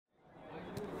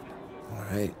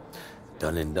right?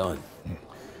 Done and done.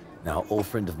 Now, old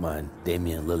friend of mine,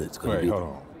 Damian Lillard's gonna be... Wait, hold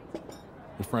on.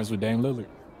 You're friends with Dame Lillard?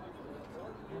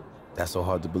 That's so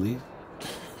hard to believe?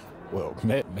 Well,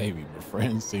 maybe, but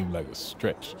friends seem like a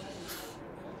stretch.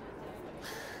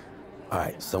 All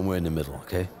right, somewhere in the middle,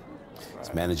 okay?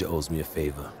 His manager owes me a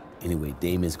favor. Anyway,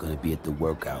 Damian's gonna be at the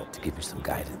workout to give you some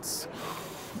guidance.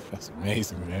 That's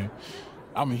amazing, man.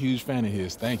 I'm a huge fan of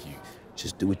his, thank you.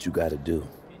 Just do what you gotta do.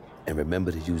 And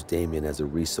remember to use Damian as a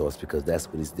resource because that's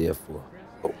what he's there for.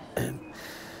 Oh, and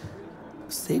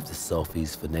save the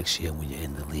selfies for next year when you're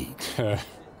in the league.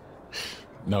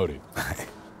 Noted.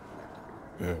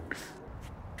 Yeah.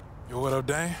 Yo, what up,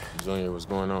 Dane? Junior, what's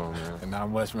going on, man? And not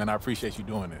much, man. I appreciate you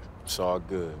doing this. It's all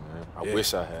good, man. I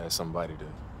wish I had somebody to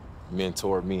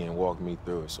mentor me and walk me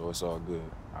through it, so it's all good.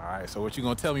 All right, so what you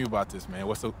gonna tell me about this, man?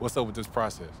 What's up with this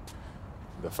process?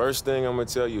 The first thing I'm gonna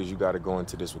tell you is you gotta go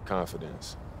into this with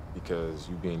confidence because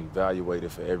you're being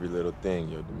evaluated for every little thing,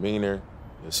 your demeanor,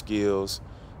 your skills,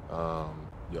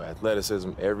 your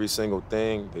athleticism, every single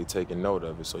thing, they taking note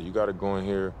of it. So you gotta go in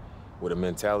here with a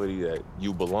mentality that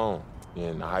you belong,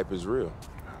 and the hype is real. All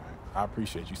right. I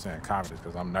appreciate you saying confidence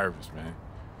because I'm nervous, man.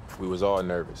 We was all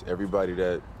nervous. Everybody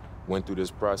that went through this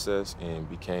process and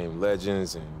became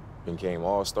legends and became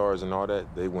all-stars and all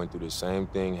that, they went through the same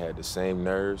thing, had the same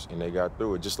nerves, and they got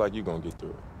through it just like you're gonna get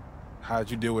through it.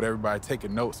 How'd you deal with everybody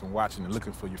taking notes and watching and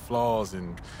looking for your flaws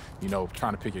and, you know,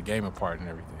 trying to pick your game apart and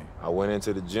everything? I went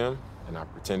into the gym and I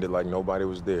pretended like nobody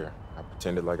was there. I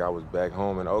pretended like I was back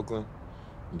home in Oakland,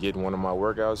 getting one of my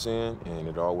workouts in, and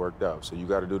it all worked out. So you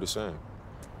gotta do the same.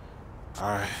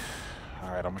 All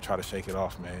right, I'm gonna try to shake it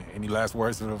off, man. Any last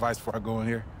words of advice before I go in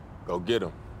here? Go get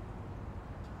them.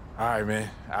 All right, man.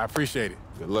 I appreciate it.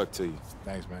 Good luck to you.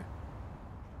 Thanks, man.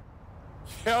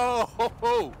 Yo,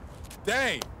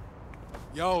 dang.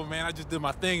 Yo, man, I just did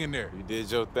my thing in there. You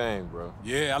did your thing, bro.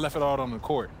 Yeah, I left it all on the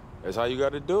court. That's how you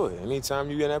gotta do it.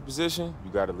 Anytime you get in that position,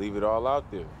 you gotta leave it all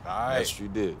out there. All right. That's what you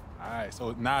did. All right,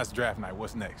 so now it's draft night.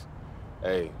 What's next?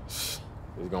 Hey,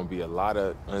 there's gonna be a lot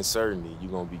of uncertainty.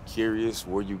 You're gonna be curious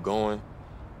where you going,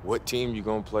 what team you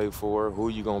gonna play for, who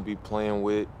you gonna be playing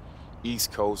with,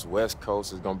 East Coast, West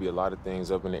Coast. There's gonna be a lot of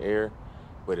things up in the air,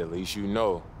 but at least you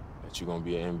know that you're gonna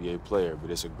be an NBA player.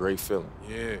 But it's a great feeling.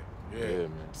 Yeah,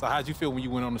 man. So how'd you feel when you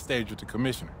went on the stage with the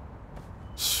commissioner?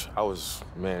 It was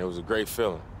a great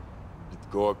feeling. You get to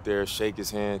go up there, shake his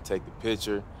hand, take the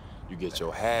picture, you get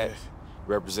your hat,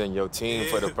 represent your team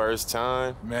for the first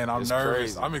time. Man, I'm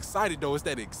nervous. Crazy. I'm excited, though. It's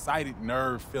that excited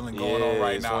nerve feeling going on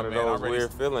right now, man. It's one of those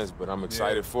weird feelings, but I'm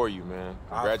excited for you, man.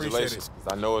 Congratulations,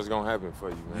 because I know it's going to happen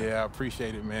for you, man. Yeah, I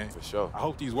appreciate it, man. For sure. I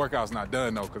hope these workouts not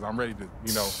done, though, because I'm ready to,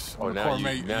 you know, now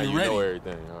you know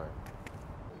everything. All right.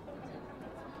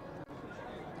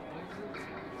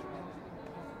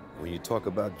 When you talk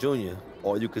about Junior,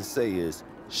 all you can say is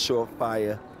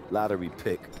surefire lottery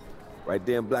pick. Right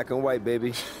there in black and white,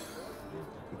 baby.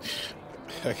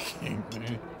 I can't,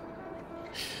 man.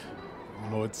 I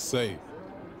don't know what to say.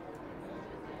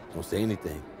 Don't say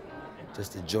anything.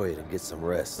 Just enjoy it and get some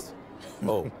rest.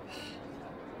 Oh,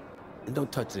 and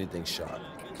don't touch anything sharp.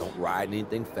 Don't ride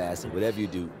anything fast, and whatever you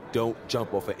do, don't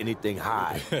jump off of anything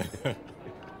high.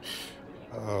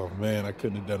 Oh, man, I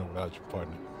couldn't have done it without your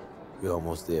partner. We're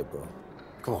almost there, bro.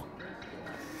 Come on.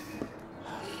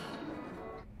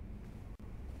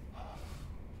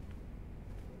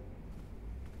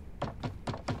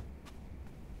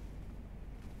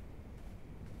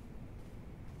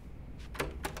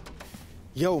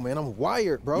 Yo, man, I'm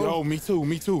wired, bro. Yo, me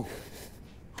too.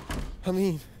 I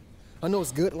mean, I know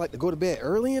it's good like to go to bed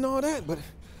early and all that, but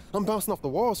I'm bouncing off the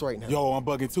walls right now. Yo, I'm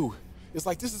bugging too. It's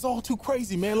like, this is all too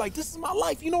crazy, man. Like, this is my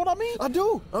life, you know what I mean? I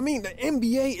do. I mean, the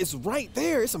NBA is right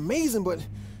there. It's amazing, but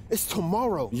it's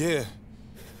tomorrow. Yeah.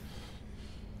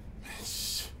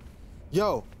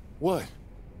 Yo. What?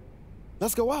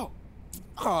 Let's go out.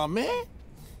 Aw, man.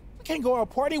 We can't go out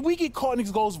partying. We get caught and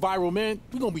it goes viral, man.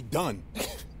 We gonna be done.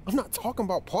 I'm not talking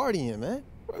about partying, man.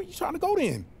 Where are you trying to go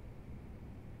then?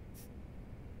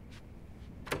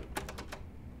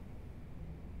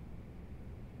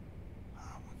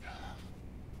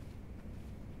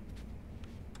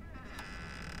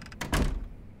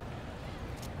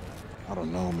 I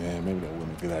don't know, man. Maybe that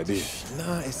wasn't a good idea.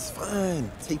 Nah, it's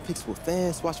fine. Take pics with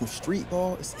fans, watch some street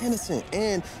ball. It's innocent,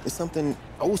 and it's something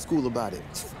old school about it.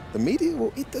 The media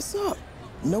will eat this up.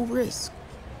 No risk.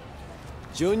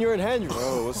 Junior and Henry.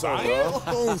 Oh, what's up, bro?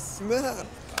 Oh, snap.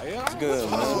 It's good,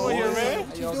 man. What's doing here, man?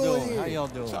 What you doing here? How y'all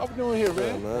doing? What y'all doing here,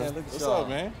 man? What's up,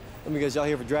 man? Let me guess, y'all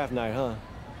here for draft night, huh?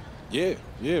 Yeah,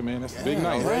 man. That's a big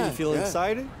night, All right, right? you feeling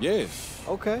excited? Yeah.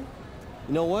 Okay.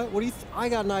 You know what? I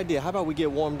got an idea. How about we get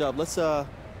warmed up? Let's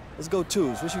Let's go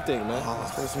twos. What you think, man?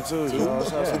 Let's play some twos, y'all. Let's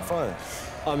have some fun.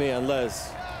 I mean,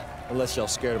 unless y'all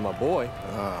scared of my boy.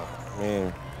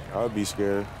 Man, I would be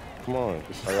scared. Come on.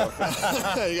 You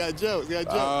got jokes. You got jokes.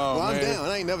 Oh, well, I'm man. down.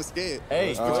 I ain't never scared.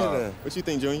 Hey, What you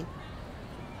think, Junior?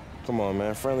 Come on,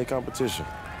 man. Friendly competition.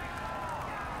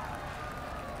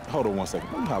 Hold on 1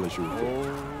 second. Let me holler at you real quick.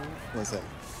 1 second.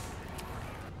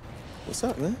 What's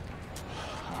up, man?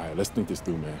 All right, let's think this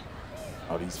through, man.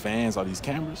 All these fans, all these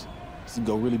cameras, this can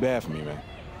go really bad for me, man.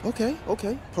 Okay.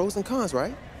 Pros and cons,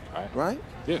 right? All right. Right?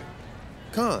 Yeah.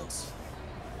 Cons.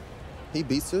 He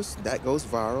beats us, that goes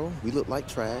viral. We look like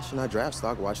trash, and our draft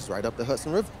stock washes right up the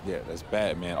Hudson River. Yeah, that's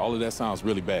bad, man. All of that sounds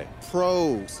really bad.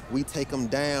 Pros, we take them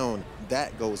down.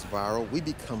 That goes viral. We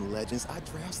become legends. Our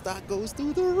draft stock goes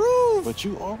through the roof. But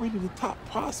you already the top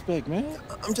prospect, man.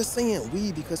 I'm just saying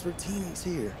because we're teammates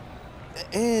here.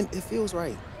 And it feels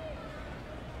right.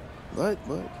 But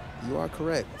you are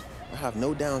correct. I have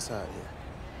no downside here.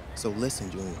 So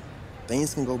listen, Junior,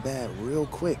 things can go bad real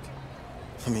quick.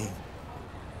 I mean,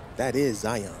 that is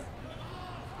Zion.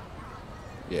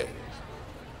 Yeah.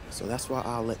 So that's why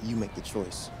I'll let you make the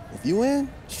choice. If you in,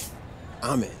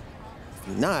 I'm in. If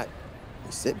you're not,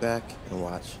 we sit back and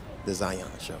watch the Zion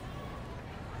show.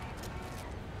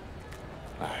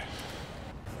 All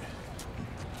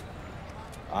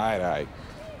right.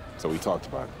 So we talked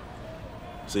about it.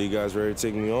 So you guys ready to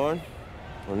take me on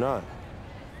or not?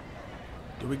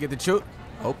 Do we get the truth?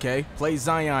 Okay, play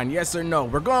Zion, yes or no?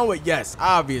 We're going with yes,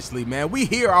 obviously, man. We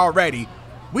here already.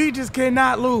 We just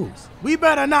cannot lose. We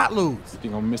better not lose. You think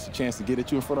I'm gonna miss a chance to get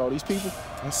at you in front of all these people?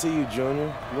 I see you,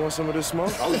 Junior. You want some of this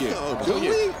smoke? Oh, yeah.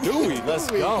 do we?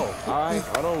 Let's go. All right.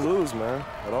 I don't lose, man,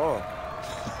 at all.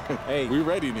 Hey, We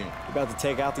ready then. we're about to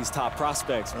take out these top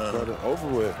prospects. Brother, over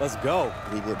with. Let's go.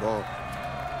 We get ball.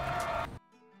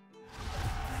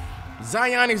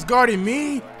 Zion is guarding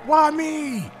me? Why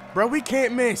me? Bro, we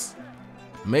can't miss.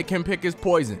 Make him pick his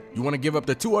poison. You want to give up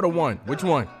the 2 or the 1? Which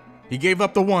one? He gave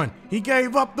up the 1. He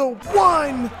gave up the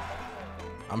 1.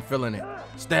 I'm feeling it.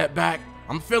 Step back.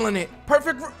 I'm feeling it.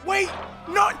 Perfect. Wait.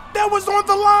 No, that was on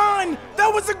the line.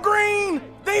 That was a green.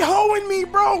 They hoeing me,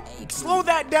 bro. Slow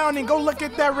that down and go look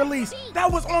at that release.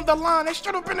 That was on the line. That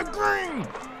should have been a green.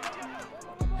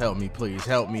 Help me, please.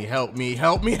 Help me.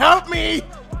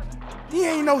 He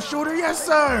ain't no shooter. Yes,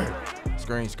 sir.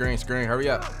 Screen. Hurry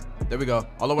up. There we go.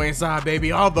 All the way inside,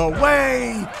 baby. All the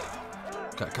way.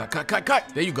 Cut.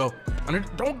 There you go.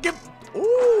 Don't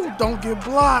get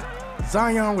blocked.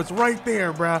 Zion was right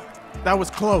there, bruh. That was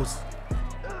close.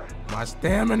 My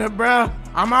stamina, bruh.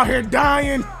 I'm out here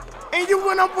dying. And you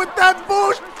went up with that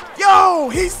bush. Yo,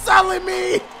 he's selling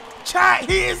me. Chat,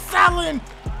 he is selling.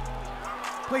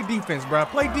 Play defense, bruh.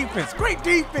 Play defense. Great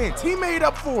defense. He made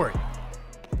up for it.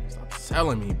 Stop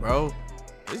selling me, bro.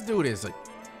 This dude is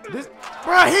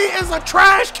bruh, he is a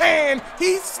trash can.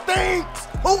 He stinks.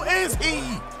 Who is he?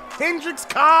 Hendrix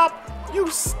Cobb? You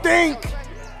stink.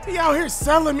 He out here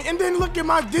selling me. And then look at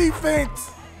my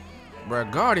defense.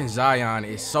 Bruh, guarding Zion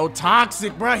is so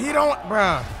toxic, bruh.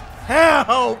 Bruh.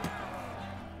 Help.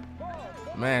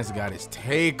 Man's got his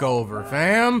takeover,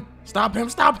 fam. Stop him.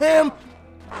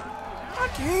 I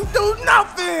can't do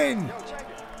nothing.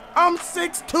 I'm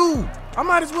 6'2". I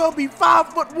might as well be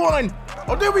 5'1".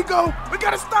 Oh, there we go. We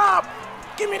gotta stop.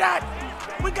 Give me that.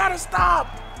 We gotta stop.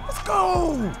 Let's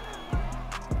go.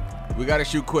 We gotta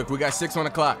shoot quick. We got 6 on the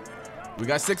clock.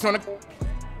 Let's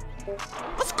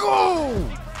go.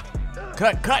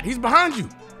 Cut. He's behind you.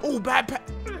 Oh, bad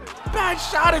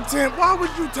shot attempt. Why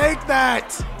would you take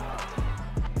that?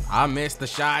 I missed the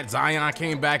shot. Zion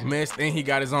came back, missed, and he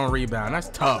got his own rebound. That's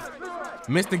tough.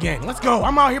 Missed again. Let's go.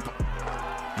 I'm out here.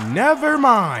 Never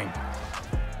mind.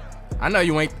 I know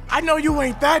you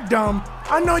ain't that dumb.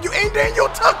 And then you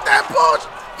took that push.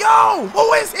 Yo,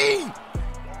 who is he?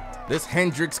 This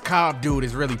Hendrix Cobb dude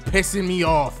is really pissing me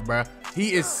off, bruh.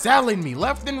 He is selling me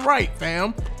left and right,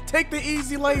 fam. Take the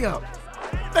easy layup.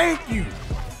 Thank you.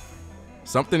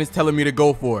 Something is telling me to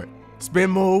go for it.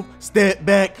 Spin move, step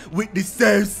back with the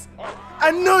sauce. I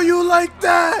know you like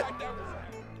that.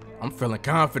 I'm feeling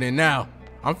confident now.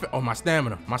 My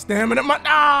stamina.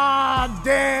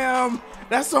 Damn.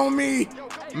 That's on me.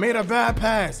 Made a bad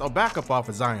pass. Oh, back up off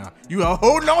of Zion.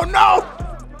 No.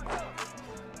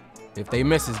 If they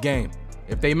miss his game.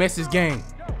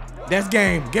 That's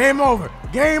game. Game over.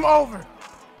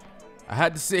 I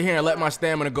had to sit here and let my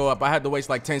stamina go up. I had to waste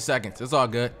like 10 seconds. It's all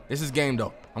good. This is game,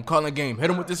 though. I'm calling game. Hit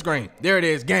him with the screen. There it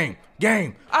is. Game.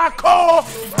 I call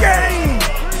game.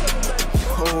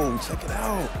 Yo, check it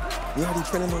out. We already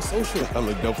trending on social. I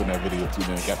look dope in that video too,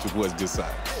 man. Got your boys good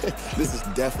side. This is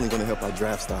definitely gonna help our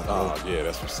draft stock. Oh, yeah,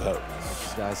 that's what's up,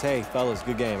 man. Guys, hey, fellas,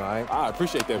 good game, all right? I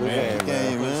appreciate that, man. Good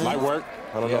game, man. Light work.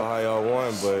 I don't know how y'all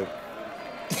won, but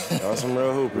y'all some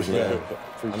real hoopers, man.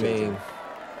 I mean,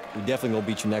 we definitely gonna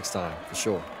beat you next time, for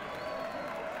sure.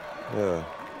 Yeah.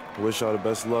 Wish y'all the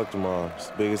best of luck tomorrow. It's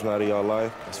the biggest night of y'all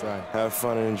life. That's right. Have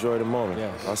fun and enjoy the moment.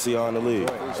 Yeah. I'll see y'all in the league.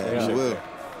 Yeah, we will.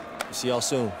 See y'all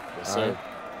soon. Yes, all sir. right?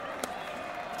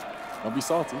 Don't be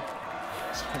salty.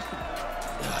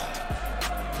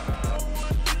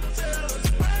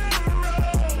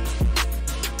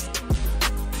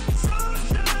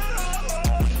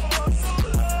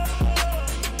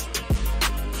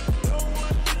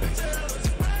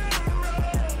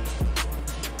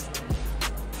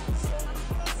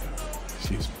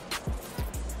 Excuse me.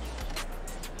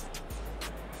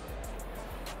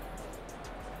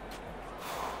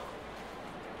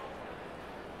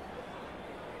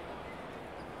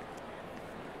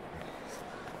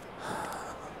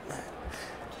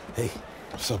 Hey,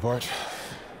 What's up, Arch?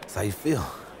 so how you feel?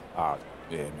 Ah,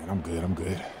 yeah, man, I'm good. I'm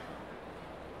good.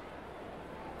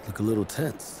 Look a little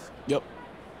tense. Yep.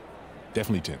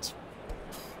 Definitely tense.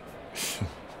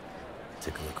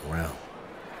 Take a look around.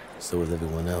 So is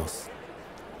everyone else.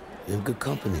 You're in good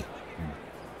company.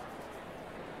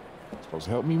 Supposed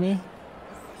to help me, man?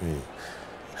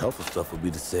 Helpful stuff would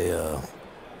be to say,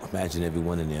 imagine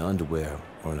everyone in their underwear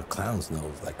or in a clown's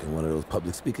nose, like in one of those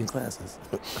public speaking classes.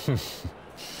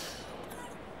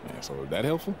 Man, so is that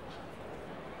helpful?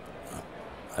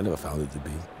 I never found it to be.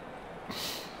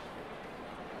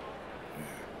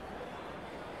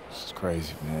 This is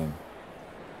crazy, man.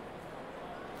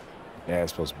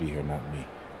 Dad's supposed to be here, not me.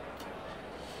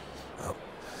 Well,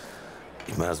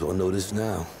 you might as well know this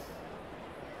now.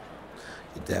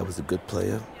 Your dad was a good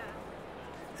player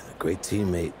and a great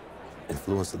teammate,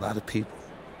 influenced a lot of people.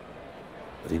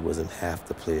 But he wasn't half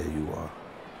the player you are.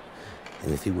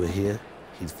 And if he were here,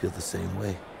 he'd feel the same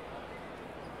way.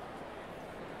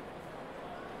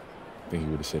 Think he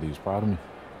would have said he was proud of me?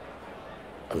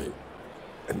 I mean,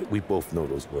 and we both know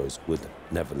those words would have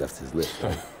never left his lips,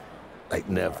 right? Like,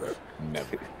 never.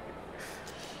 Never.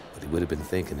 But he would have been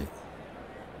thinking it.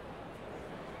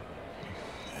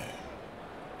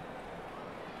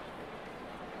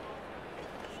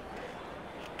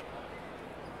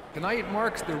 Tonight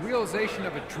marks the realization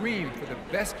of a dream for the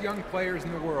best young players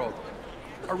in the world.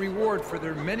 A reward for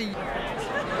their many...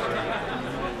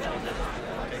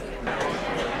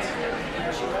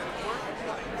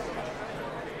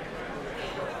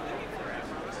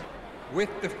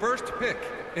 With the first pick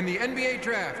in the NBA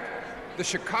draft, the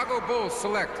Chicago Bulls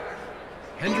select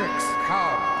Hendrix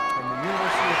Cobb from the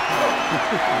University of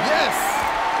Connecticut. Yes!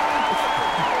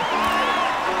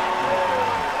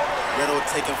 Red Oak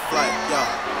taking flight, y'all.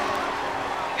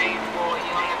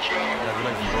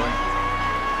 Congratulations, boy.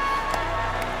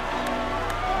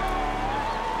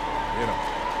 Get him.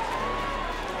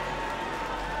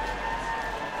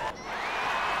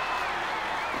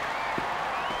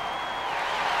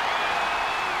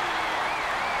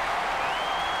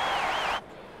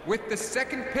 With the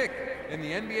second pick in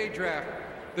the NBA draft,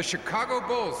 the Chicago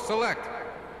Bulls select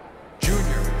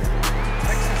junior,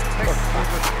 Texas Tech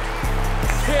University.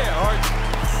 Yeah, Arch.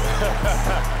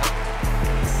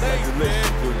 Thanks, man.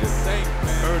 Thanks,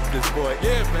 man. Earned this boy.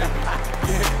 Yeah, baby.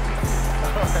 Yeah.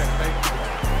 All right, thank you.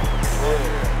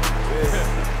 Yeah.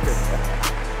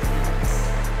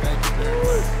 Thank you very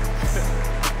much.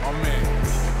 Oh, man.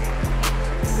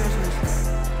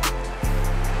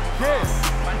 Yeah.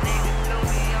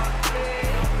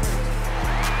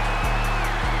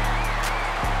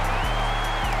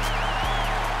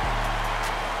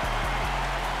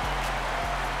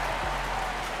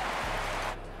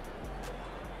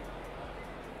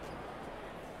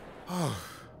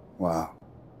 Wow.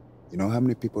 You know how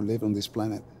many people live on this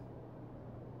planet?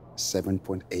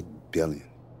 7.8 billion.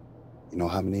 You know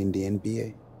how many in the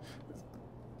NBA?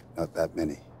 Not that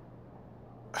many.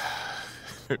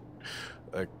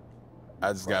 Look,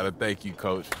 I just gotta thank you,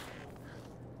 Coach.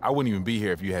 I wouldn't even be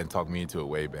here if you hadn't talked me into it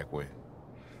way back when.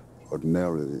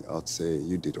 Ordinarily, I'd say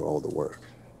you did all the work.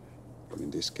 But in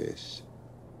this case,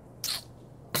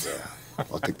 yeah,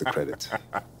 I'll take the credit.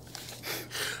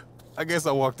 I guess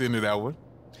I walked into that one.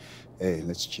 Hey,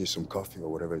 let's cheers some coffee or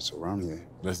whatever is around here.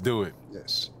 Let's do it.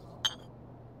 Yes.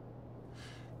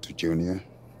 To Junior,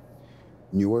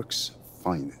 Newark's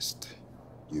finest.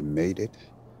 You made it.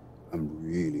 I'm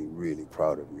really, really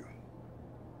proud of you.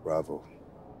 Bravo.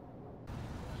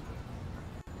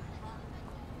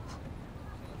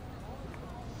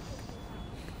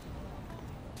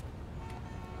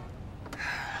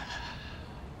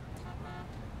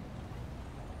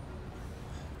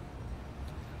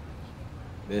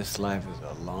 This life is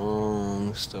a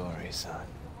long story, son.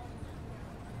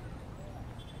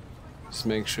 Just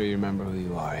make sure you remember who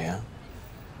you are, yeah?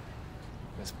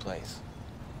 This place.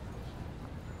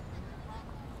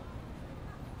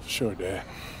 Sure, Dad.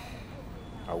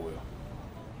 I will.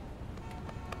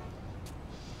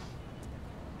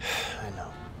 I know.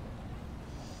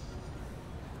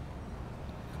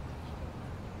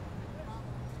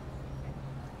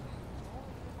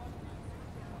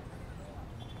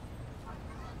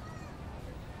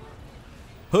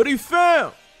 Hoodie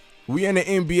fam! We in the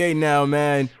NBA now,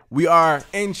 man. We are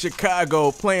in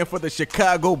Chicago playing for the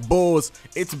Chicago Bulls.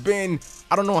 It's been,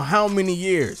 I don't know how many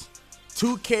years.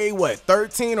 2K, what,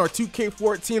 13 or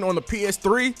 2K14 on the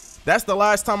PS3? That's the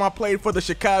last time I played for the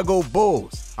Chicago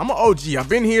Bulls. I'm an OG. I've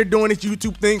been here doing this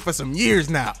YouTube thing for some years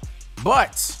now.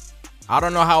 But I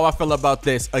don't know how I feel about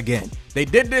this again. They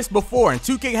did this before, and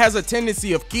 2K has a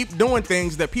tendency of keep doing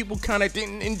things that people kind of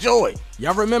didn't enjoy.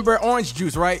 Y'all remember Orange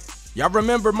Juice, right? Y'all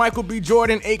remember Michael B.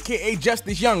 Jordan, aka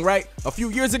Justice Young, right? A few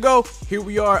years ago, here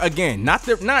we are again. Not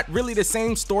really the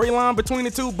same storyline between the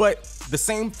two, but the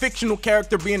same fictional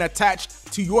character being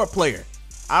attached to your player.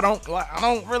 I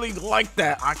don't really like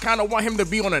that. I kind of want him to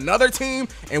be on another team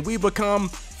and we become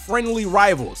friendly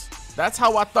rivals. That's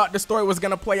how I thought the story was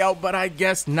gonna play out, but I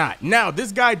guess not. Now,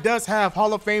 this guy does have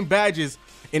Hall of Fame badges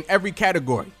in every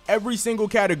category, every single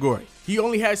category. He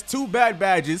only has 2 bad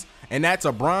badges, and that's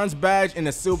a bronze badge and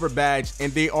a silver badge,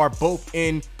 and they are both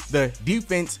in the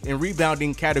defense and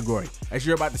rebounding category, as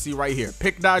you're about to see right here.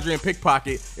 Pick dodger and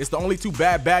pickpocket is the only 2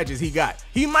 bad badges he got.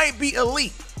 He might be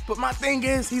elite, but my thing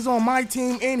is he's on my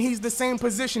team and he's the same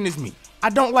position as me. I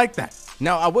don't like that.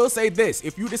 Now, I will say this,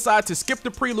 if you decide to skip the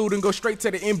prelude and go straight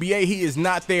to the NBA, he is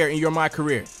not there in your My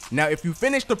Career. Now, if you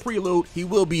finish the prelude, he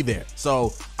will be there.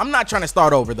 So I'm not trying to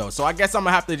start over though. So I guess I'm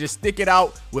gonna have to just stick it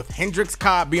out with Hendrix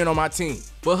Cobb being on my team.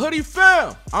 But Hoodie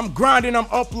fam, I'm grinding, I'm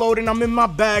uploading, I'm in my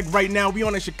bag right now. We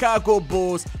on the Chicago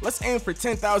Bulls. Let's aim for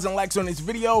 10,000 likes on this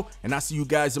video, and I'll see you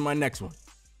guys in my next one.